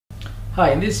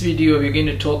Hi, in this video we're going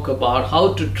to talk about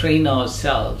how to train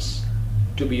ourselves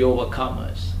to be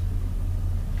overcomers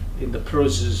in the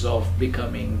process of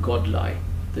becoming godlike.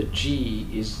 The G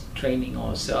is training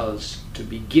ourselves to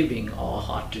be giving our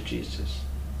heart to Jesus.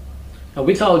 Now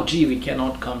without G we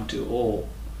cannot come to O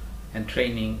and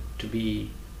training to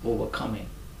be overcoming.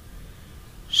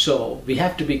 So we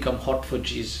have to become hot for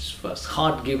Jesus first,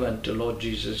 heart given to Lord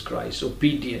Jesus Christ,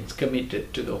 obedience,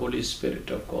 committed to the Holy Spirit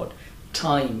of God,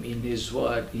 time in His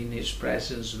Word, in His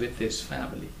presence with His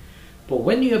family. But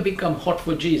when you have become hot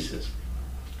for Jesus,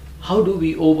 how do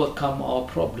we overcome our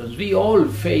problems? We all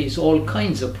face all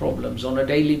kinds of problems on a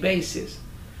daily basis.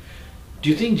 Do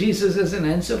you think Jesus has an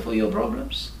answer for your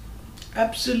problems?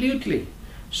 Absolutely.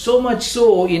 So much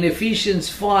so, in Ephesians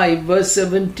 5 verse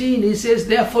 17, he says,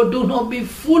 "Therefore do not be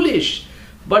foolish,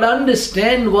 but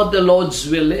understand what the Lord's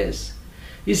will is."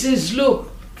 He says,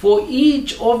 look, for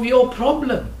each of your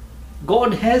problem,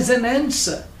 God has an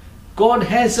answer. God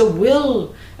has a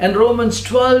will. And Romans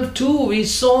 12:2, we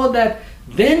saw that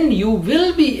then you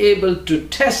will be able to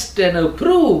test and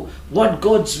approve what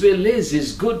God's will is,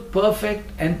 His good,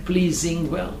 perfect and pleasing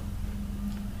will.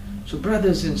 So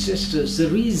brothers and sisters, the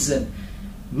reason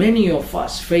many of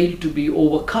us fail to be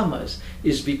overcomers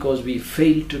is because we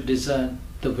fail to discern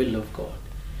the will of God.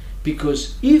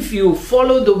 Because if you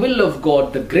follow the will of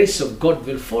God, the grace of God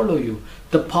will follow you.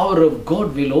 The power of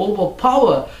God will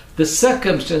overpower the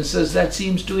circumstances that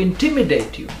seems to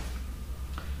intimidate you.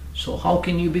 So how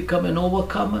can you become an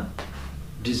overcomer?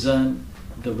 Discern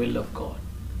the will of God.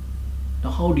 Now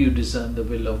how do you discern the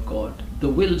will of God? The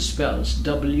will spells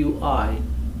W-I-L-L.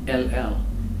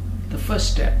 The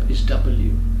first step is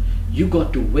W. You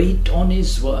got to wait on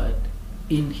His Word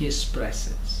in His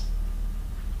presence.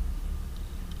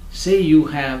 Say you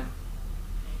have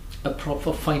a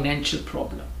proper financial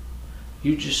problem.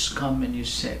 You just come and you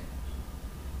say,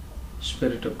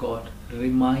 Spirit of God,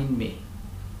 remind me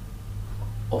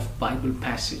of Bible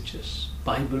passages,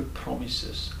 Bible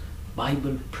promises,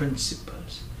 Bible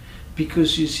principles.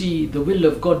 Because you see, the will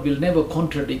of God will never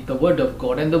contradict the Word of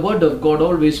God, and the Word of God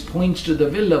always points to the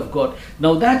will of God.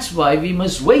 Now that's why we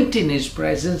must wait in His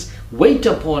presence, wait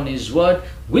upon His Word,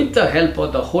 with the help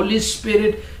of the Holy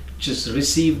Spirit. Just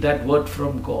receive that word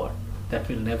from God. That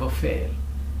will never fail.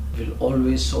 It will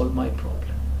always solve my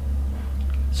problem.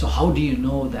 So how do you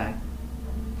know that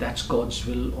that's God's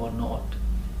will or not?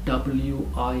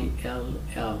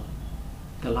 W-I-L-L.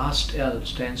 The last L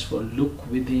stands for look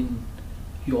within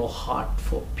your heart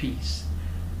for peace.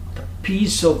 The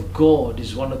peace of God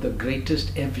is one of the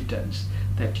greatest evidence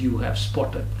that you have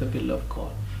spotted the will of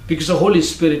God. Because the Holy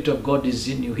Spirit of God is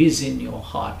in you. He's in your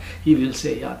heart. He will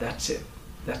say, yeah, that's it.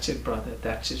 That's it, brother.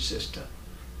 That's it, sister.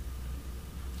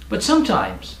 But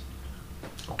sometimes,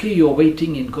 okay, you're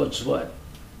waiting in God's Word.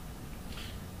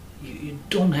 You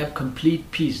don't have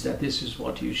complete peace that this is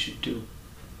what you should do.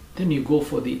 Then you go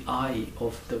for the I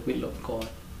of the will of God.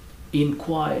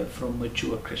 Inquire from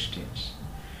mature Christians.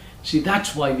 See,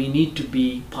 that's why we need to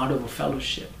be part of a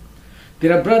fellowship.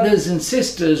 There are brothers and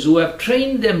sisters who have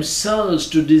trained themselves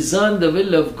to discern the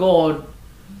will of God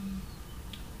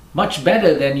much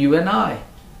better than you and I.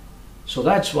 So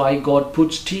that's why God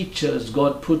puts teachers,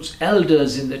 God puts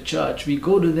elders in the church. We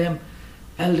go to them,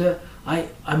 elder,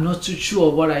 I'm not so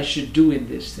sure what I should do in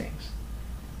these things.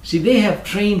 See, they have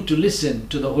trained to listen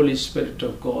to the Holy Spirit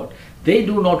of God. They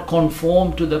do not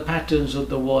conform to the patterns of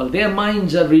the world. Their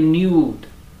minds are renewed.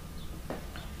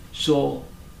 So,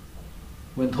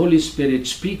 when the Holy Spirit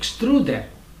speaks through them,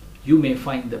 you may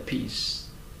find the peace.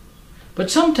 But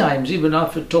sometimes, even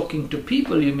after talking to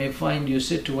people, you may find your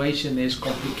situation is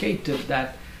complicated,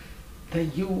 that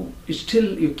you're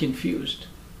confused.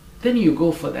 Then you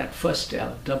go for that first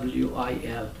L,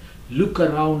 W-I-L. Look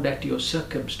around at your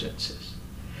circumstances.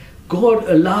 God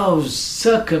allows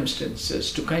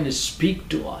circumstances to kind of speak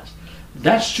to us.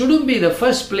 That shouldn't be the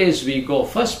first place we go.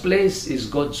 First place is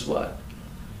God's Word.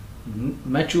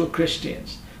 Mature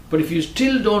Christians. But if you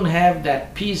still don't have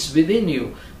that peace within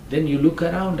you, then you look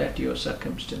around at your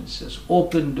circumstances.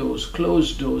 Open doors,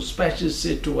 closed doors, special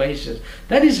situations.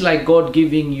 That is like God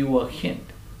giving you a hint.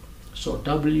 So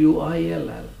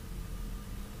W-I-L-L.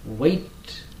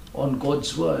 Wait on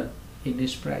God's Word in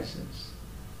His presence.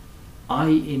 I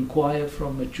inquire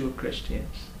from mature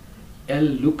Christians. L,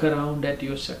 look around at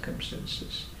your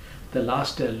circumstances. The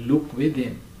last L, look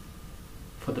within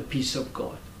for the peace of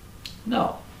God.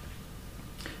 Now,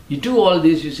 you do all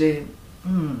this, you say,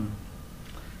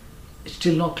 it's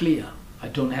still not clear. I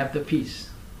don't have the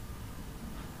peace.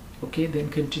 Okay, then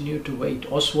continue to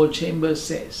wait. Oswald Chambers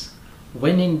says,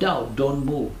 when in doubt, don't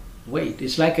move. Wait.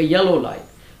 It's like a yellow light.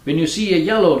 When you see a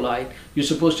yellow light, you're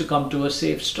supposed to come to a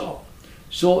safe stop.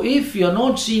 So if you're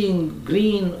not seeing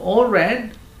green or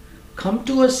red, come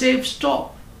to a safe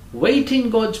stop. Wait in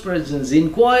God's presence.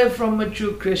 Inquire from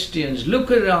mature Christians. Look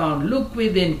around. Look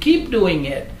within. Keep doing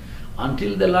it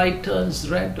until the light turns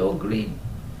red or green.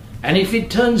 And if it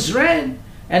turns red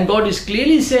and God is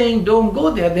clearly saying don't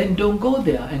go there, then don't go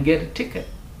there and get a ticket.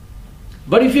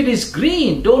 But if it is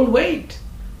green, don't wait.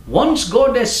 Once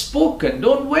God has spoken,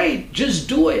 don't wait. Just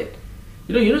do it.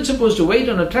 You're not supposed to wait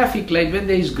on a traffic light when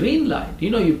there is green light.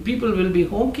 People will be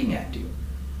honking at you.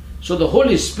 So the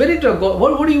Holy Spirit of God,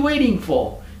 what are you waiting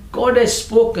for? God has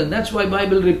spoken. That's why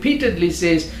Bible repeatedly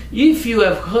says, if you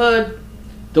have heard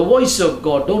the voice of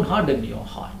God, don't harden your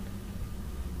heart.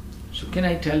 So can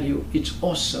I tell you, it's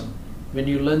awesome when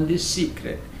you learn this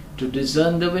secret to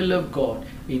discern the will of God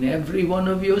in every one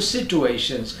of your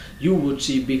situations. You would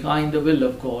see behind the will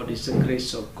of God is the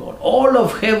grace of God. All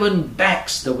of heaven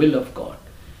backs the will of God.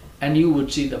 And you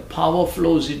would see the power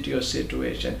flows into your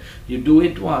situation. You do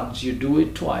it once, you do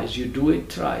it twice, you do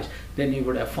it thrice. Then you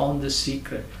would have found the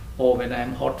secret. Oh, when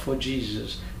I'm hot for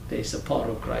Jesus, there is the power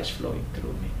of Christ flowing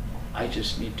through me. I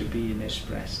just need to be in His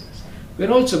presence.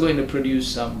 We're also going to produce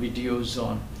some videos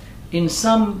on, in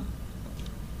some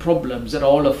problems that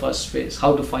all of us face,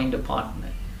 how to find a partner.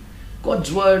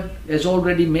 God's word has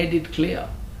already made it clear.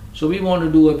 So we want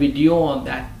to do a video on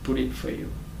that, put it for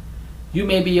you. You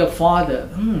may be a father.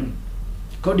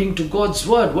 According to God's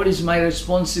word, what is my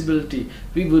responsibility?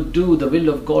 We would do the will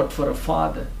of God for a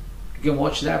father. You can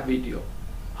watch that video.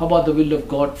 How about the will of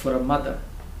God for a mother?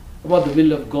 How about the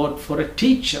will of God for a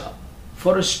teacher,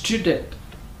 for a student?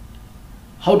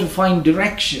 How to find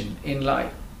direction in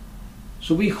life.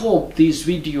 So we hope these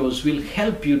videos will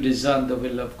help you discern the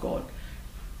will of God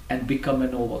and become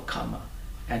an overcomer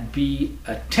and be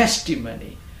a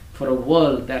testimony for a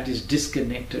world that is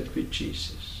disconnected with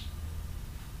Jesus.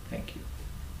 Thank you.